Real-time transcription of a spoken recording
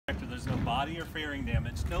body or fairing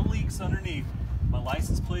damage. No leaks underneath. My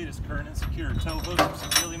license plate is current and secure. Tow hooks are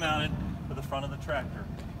securely mounted to the front of the tractor.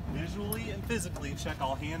 Visually and physically check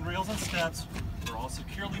all handrails and steps. They're all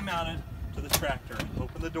securely mounted to the tractor.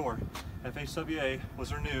 Open the door. FHWA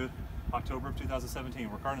was renewed October of 2017.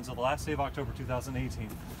 We're current until the last day of October 2018.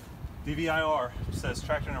 DVIR says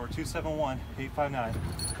tractor number 271859.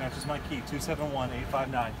 Matches my key,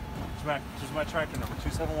 271859. Which is my tractor number,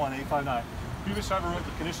 271859. Previous driver wrote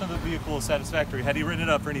the condition of the vehicle is satisfactory. Had he written it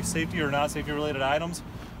up for any safety or non-safety related items,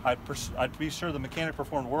 I'd be sure the mechanic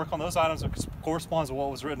performed work on those items that corresponds to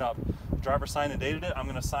what was written up. The driver signed and dated it. I'm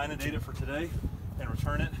going to sign and date it for today and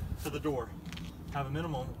return it to the door. Have a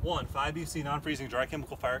minimum 5 BC non-freezing dry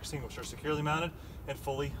chemical fire extinguisher securely mounted and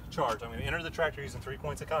fully charged. I'm going to enter the tractor using 3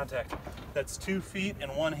 points of contact. That's 2 feet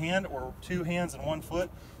in one hand or 2 hands and 1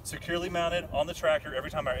 foot securely mounted on the tractor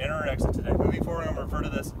every time I enter or exit today. Moving forward, I'm going to refer to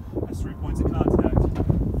this as 3 points of contact.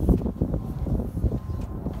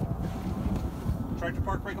 Tractor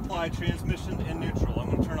park brake applied, transmission and neutral.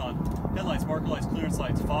 I'm going to turn on headlights, marker lights, clearance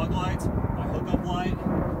lights, fog lights, my hookup light.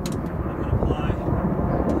 I'm going to apply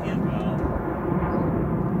hand valve.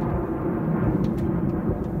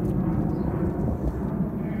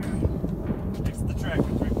 Exit the tractor,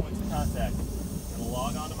 3 points of contact. I'm going to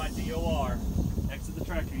log onto my DOR. Exit the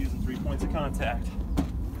tractor using 3 points of contact.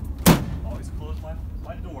 Always close my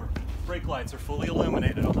door. Brake lights are fully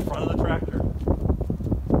illuminated on the front of the tractor.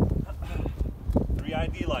 3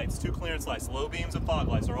 ID lights, 2 clearance lights, low beams and fog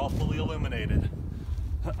lights are all fully illuminated.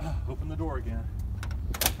 Open the door again.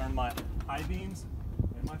 Turn my high beams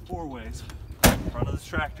and my 4-ways in front of this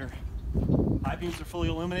tractor. High beams are fully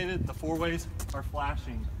illuminated, the 4-ways are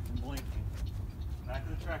flashing and blinking. Back of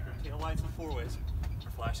the tractor, tail lights and 4-ways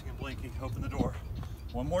are flashing and blinking. Open the door.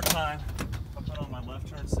 One more time, I'll put on my left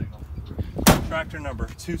turn signal. Tractor number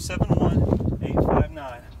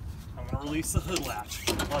 271859. I'm going to release the hood latch.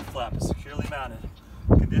 Mud flap is securely mounted.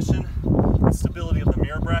 Condition and stability of the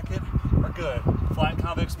mirror bracket are good. Flat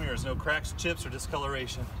convex mirrors, no cracks, chips, or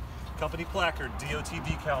discoloration. Company placard, DOT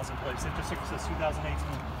decals in place. Safety sticker says 2018.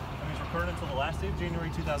 That means we're current until the last day of January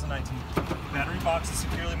 2019. Battery box is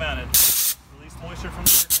securely mounted. Release moisture from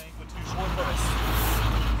the air tank with 2 short hooks.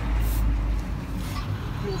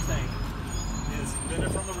 Fuel tank is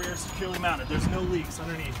vented from the rear, securely mounted. There's no leaks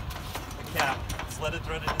underneath. The cap is leaded,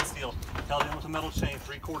 threaded, and steel. Held in with a metal chain,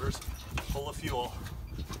 3/4 full of fuel.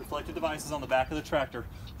 Reflective devices on the back of the tractor.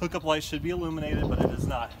 Hookup light should be illuminated, but it is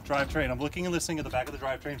not. Drivetrain. I'm looking and listening at the back of the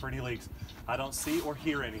drivetrain for any leaks. I don't see or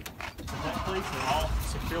hear any. The neck plates are all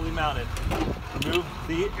securely mounted. Remove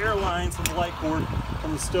the air lines and the light cord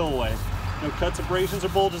from the stowaway. No cuts, abrasions, or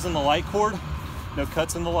bulges in the light cord. No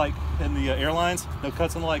cuts in the air lines. No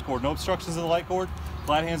cuts in the light cord. No obstructions in the light cord.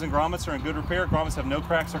 Flat hands and grommets are in good repair. Grommets have no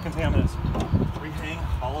cracks or contaminants. Rehang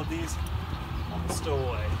all of these on the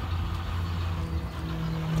stowaway.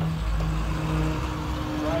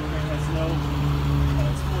 Drivetrain has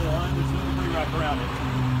it's fully aligned, there's no debris wrapped around it.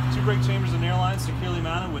 2 brake chambers and air lines securely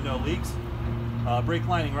mounted with no leaks. Brake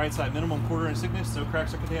lining right side, minimum 1/4 inch thickness, no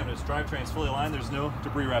cracks or contaminants. Drivetrain is fully aligned, there's no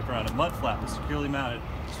debris wrapped around it. Mud flap is securely mounted.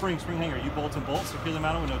 Spring hanger, U-bolts and bolts securely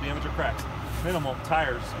mounted with no damage or cracks. Minimal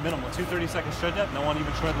tires, minimal 232nd tread depth, no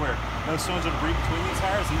uneven tread wear. No stones or debris between these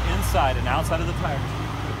tires, the inside and outside of the tires.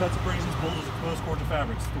 No cuts, abrasions, bulges, or closed cords or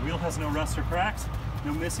fabrics. The wheel has no rust or cracks.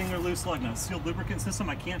 No missing or loose lug nuts. Sealed lubricant system.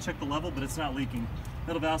 I can't check the level, but it's not leaking.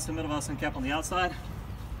 Middle valve and cap on the outside.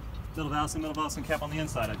 Middle valve and cap on the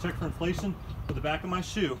inside. I check for inflation with the back of my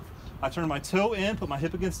shoe. I turn my toe in, put my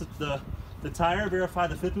hip against the tire, verify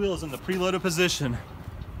the 5th wheel is in the preloaded position.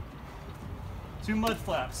 2 mud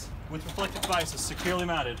flaps with reflective devices securely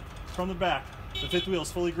mounted from the back. The 5th wheel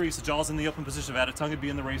is fully greased. The jaw's in the open position. If I had a tongue, it'd be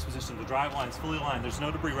in the raised position. The drive line is fully aligned. There's no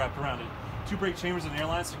debris wrapped around it. 2 brake chambers and air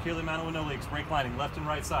lines securely mounted with no leaks. Brake lining left and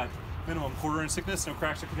right side. Minimum 1/4 inch thickness, no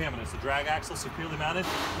cracks or contaminants. The drag axle securely mounted,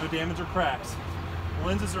 no damage or cracks.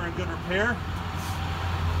 Lenses are in good repair.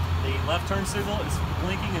 The left turn signal is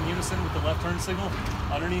blinking in unison with the left turn signal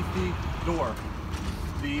underneath the door.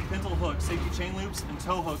 The pintle hooks, safety chain loops, and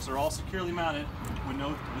tow hooks are all securely mounted with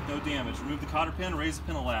no damage. Remove the cotter pin, raise the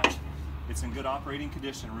pintle latch. It's in good operating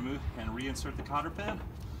condition. Remove and reinsert the cotter pin.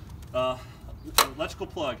 Electrical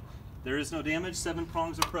plug. There is no damage, 7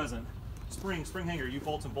 prongs are present. Spring hanger,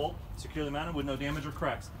 U-bolts and bolt, securely mounted with no damage or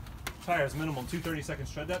cracks. Tires, minimum 232nd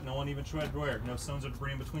tread depth, no uneven tread wear, no stones or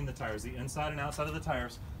debris in between the tires. The inside and outside of the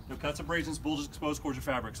tires, no cuts, abrasions, bulges, exposed cords, or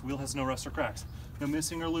fabrics. Wheel has no rust or cracks. No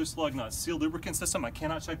missing or loose lug nuts. Sealed lubricant system, I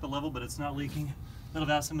cannot check the level, but it's not leaking. Middle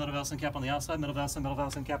valve and cap on the outside, middle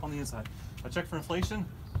valve and cap on the inside. I check for inflation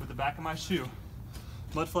with the back of my shoe.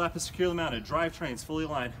 Mud flap is securely mounted. Drivetrain's fully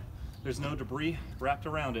aligned. There's no debris wrapped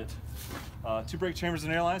around it. 2 brake chambers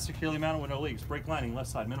and airlines, securely mounted with no leaks. Brake lining, left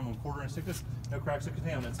side, minimum 1/4 inch thickness, no cracks or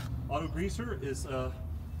contaminants. Auto greaser is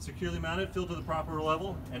securely mounted, filled to the proper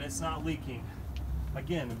level, and it's not leaking.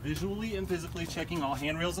 Again, visually and physically checking all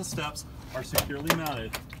handrails and steps are securely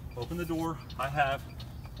mounted. Open the door. I have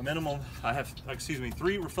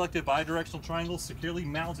 3 reflective bidirectional triangles securely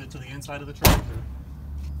mounted to the inside of the tractor.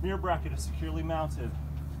 Mirror bracket is securely mounted.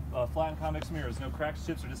 Flat and convex mirrors, no cracks,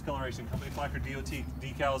 chips, or discoloration. Company placard DOT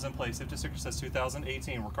decal is in place. Safety sticker says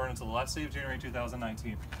 2018. We're current until the last day of January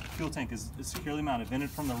 2019. Fuel tank is securely mounted, vented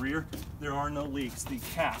from the rear. There are no leaks. The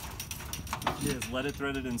cap is leaded,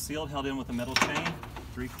 threaded, and sealed, held in with a metal chain,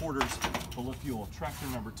 3/4 full of fuel. Tractor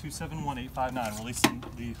number 271859. Releasing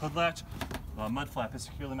the hood latch. Mud flap is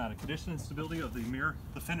securely mounted. Condition and stability of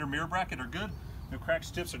the fender mirror bracket are good. No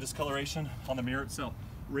cracks, chips, or discoloration on the mirror itself.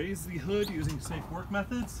 Raise the hood using safe work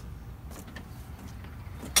methods.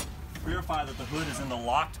 Verify that the hood is in the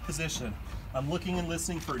locked position. I'm looking and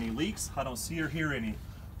listening for any leaks. I don't see or hear any.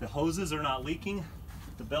 The hoses are not leaking.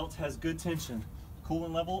 The belt has good tension.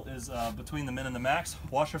 Coolant level is between the min and the max.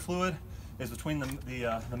 Washer fluid is between the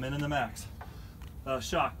min and the max.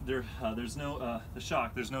 Shock, there's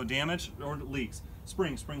no damage or leaks.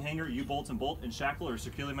 Spring hanger, U-bolts and bolt and shackle are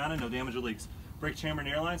securely mounted, no damage or leaks. Brake chamber and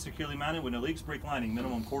airline securely mounted with no leaks. Brake lining,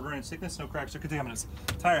 minimum 1/4 inch thickness, no cracks or contaminants.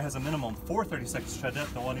 Tire has a minimum 4/32 tread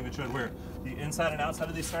depth, no uneven tread wear. The inside and outside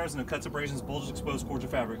of these tires, no cuts, abrasions, bulges, exposed cords, or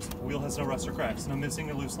fabrics. The wheel has no rust or cracks, no missing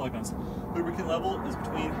or loose lug nuts. Lubricant level is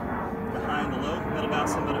between the high and the low, metal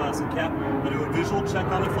valves and cap. I do a visual check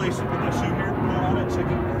on inflation. Put my shoe here, pull on it, check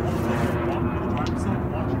it. Walk to the driver's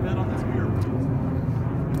side, watch your head on this mirror.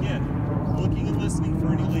 Again, looking and listening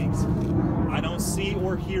for any leaks. I don't see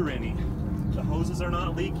or hear any. The hoses are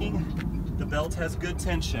not leaking. The belt has good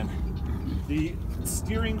tension. The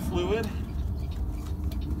steering fluid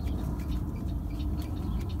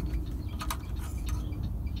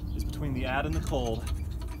is between the add and the cold.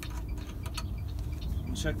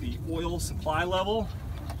 And check the oil supply level.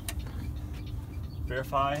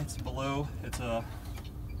 Verify it's above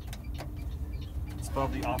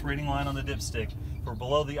the operating line on the dipstick. Or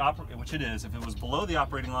below the which it is. If it was below the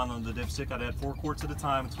operating line on the dipstick, I'd add 4 quarts at a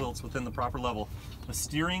time until it's within the proper level. The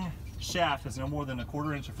steering shaft is no more than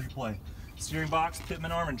 1/4 inch of free play. Steering box,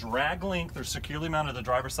 pitman arm, and drag link, they're securely mounted to the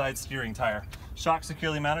driver's side steering tire. Shock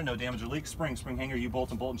securely mounted, no damage or leaks. Spring hanger,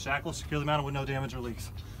 U-bolt and bolt and shackle, securely mounted with no damage or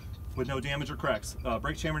leaks. With no damage or cracks.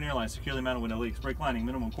 Brake chamber and airline securely mounted with no leaks. Brake lining,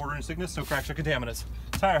 minimum 1/4 inch thickness, no cracks or contaminants.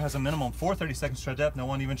 Tire has a minimum 4/32 tread depth, no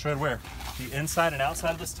uneven tread wear. The inside and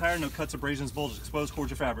outside of this tire, no cuts, abrasions, bulges, exposed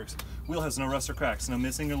cords, or fabrics. Wheel has no rust or cracks, no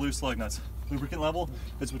missing or loose lug nuts. Lubricant level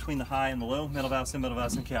is between the high and the low, metal valves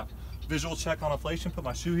and cap. Visual check on inflation, put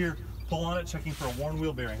my shoe here, pull on it, checking for a worn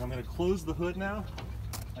wheel bearing. I'm going to close the hood now.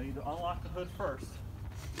 I need to unlock the hood first.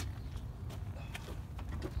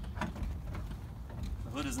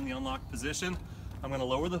 The hood is in the unlocked position. I'm going to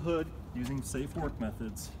lower the hood using safe work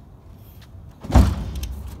methods. I'm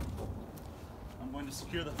going to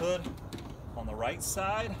secure the hood on the right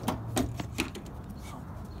side.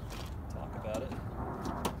 Talk about it.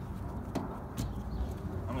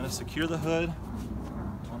 I'm going to secure the hood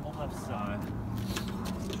on the left side.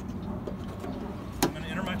 I'm going to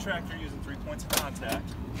enter my tractor using 3 points of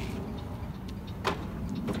contact.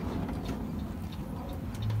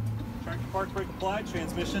 Tractor park brake applied,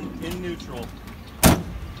 transmission in neutral. Check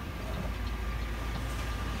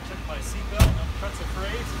my seatbelt, no cuts or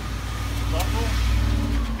frays. Buckle,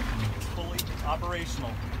 it's fully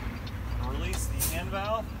operational. I'm going to release the hand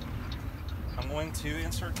valve. I'm going to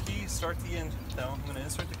insert key, start the engine. No, I'm going to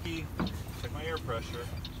insert the key, check my air pressure,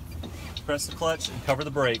 press the clutch and cover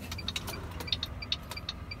the brake.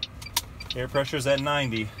 Air pressure is at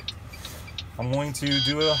 90. I'm going to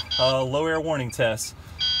do a low air warning test.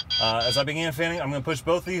 As I began fanning, I'm going to push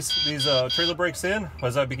both these trailer brakes in.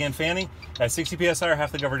 As I begin fanning, at 60 psi or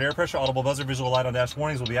half the governed air pressure, audible buzzer, visual light on dash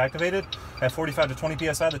warnings will be activated. At 45 to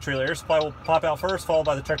 20 psi, the trailer air supply will pop out first, followed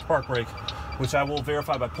by the tractor park brake, which I will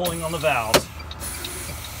verify by pulling on the valves.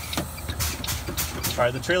 All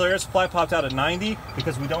right, the trailer air supply popped out at 90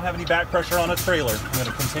 because we don't have any back pressure on a trailer. I'm going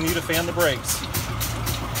to continue to fan the brakes.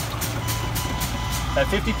 At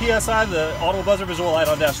 50 psi, the audible buzzer, visual light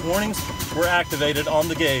on dash warnings were activated on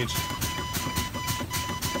the gauge.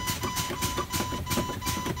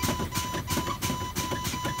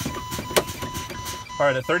 All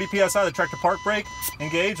right, at 30 psi, the tractor park brake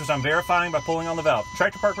engaged, which I'm verifying by pulling on the valve.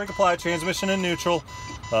 Tractor park brake applied, transmission in neutral.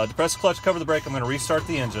 Depress the clutch, cover the brake. I'm going to restart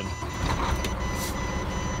the engine.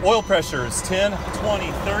 Oil pressure is 10, 20,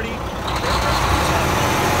 30.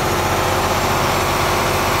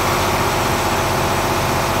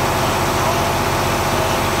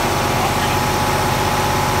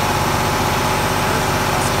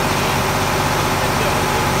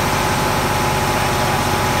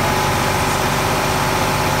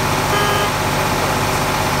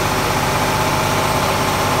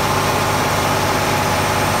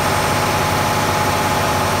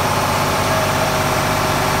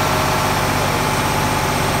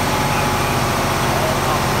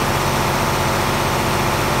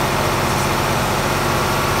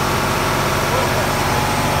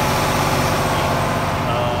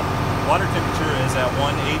 at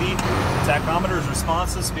 180. Tachometer is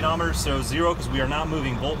responsive. Speedometer shows 0 because we are not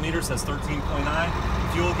moving. Voltmeter says 13.9.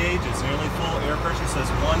 Fuel gauge is nearly full. Air pressure says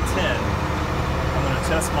 110. I'm going to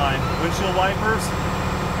test my windshield wipers.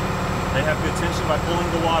 They have good tension by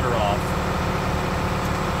pulling the water off.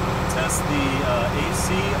 Test the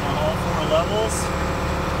AC on all 4 levels.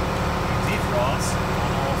 Defrost on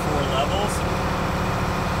all 4 levels.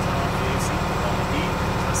 Turn off the AC, put on the heat.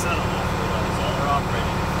 I set on all 4 levels. All are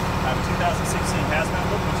operating. I have a 2016 hazmat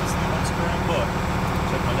book, which is the most current book.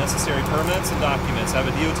 Check my necessary permits and documents. I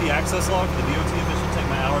have a DOT access log. The DOT official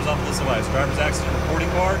take my hours off of this device. Driver's accident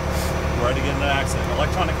reporting card. Where I to get in an accident.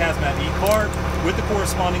 Electronic hazmat e-card with the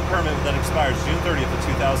corresponding permit that expires June 30th of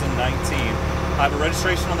 2019. I have a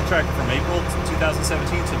registration on the tractor from April 2017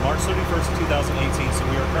 to March 31st of 2018, so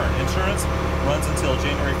we are current. Insurance runs until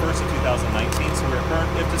January 1st of 2019, so we are current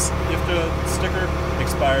if the sticker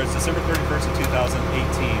expires December 31st of 2018.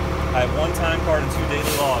 I have 1 time card and 2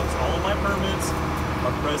 daily logs. All of my permits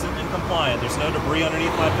are present and compliant. There's no debris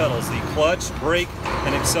underneath my pedals. The clutch, brake,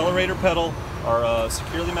 and accelerator pedal are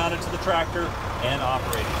securely mounted to the tractor and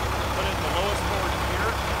operating. Put it in the lowest forward gear.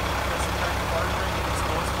 Press the tractor hard brake in its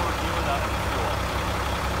lowest forward gear without any fuel.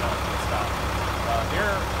 Stop.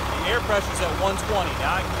 The air pressure's at 120.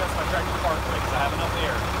 Now I can adjust my tractor park brake because I have enough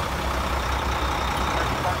air.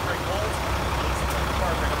 Tractor park brake holds. Release the tractor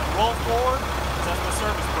park brake. I'm going to roll forward. Test my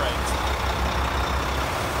service brakes.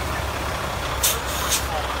 Service brake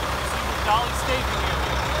hold. See the dolly stapling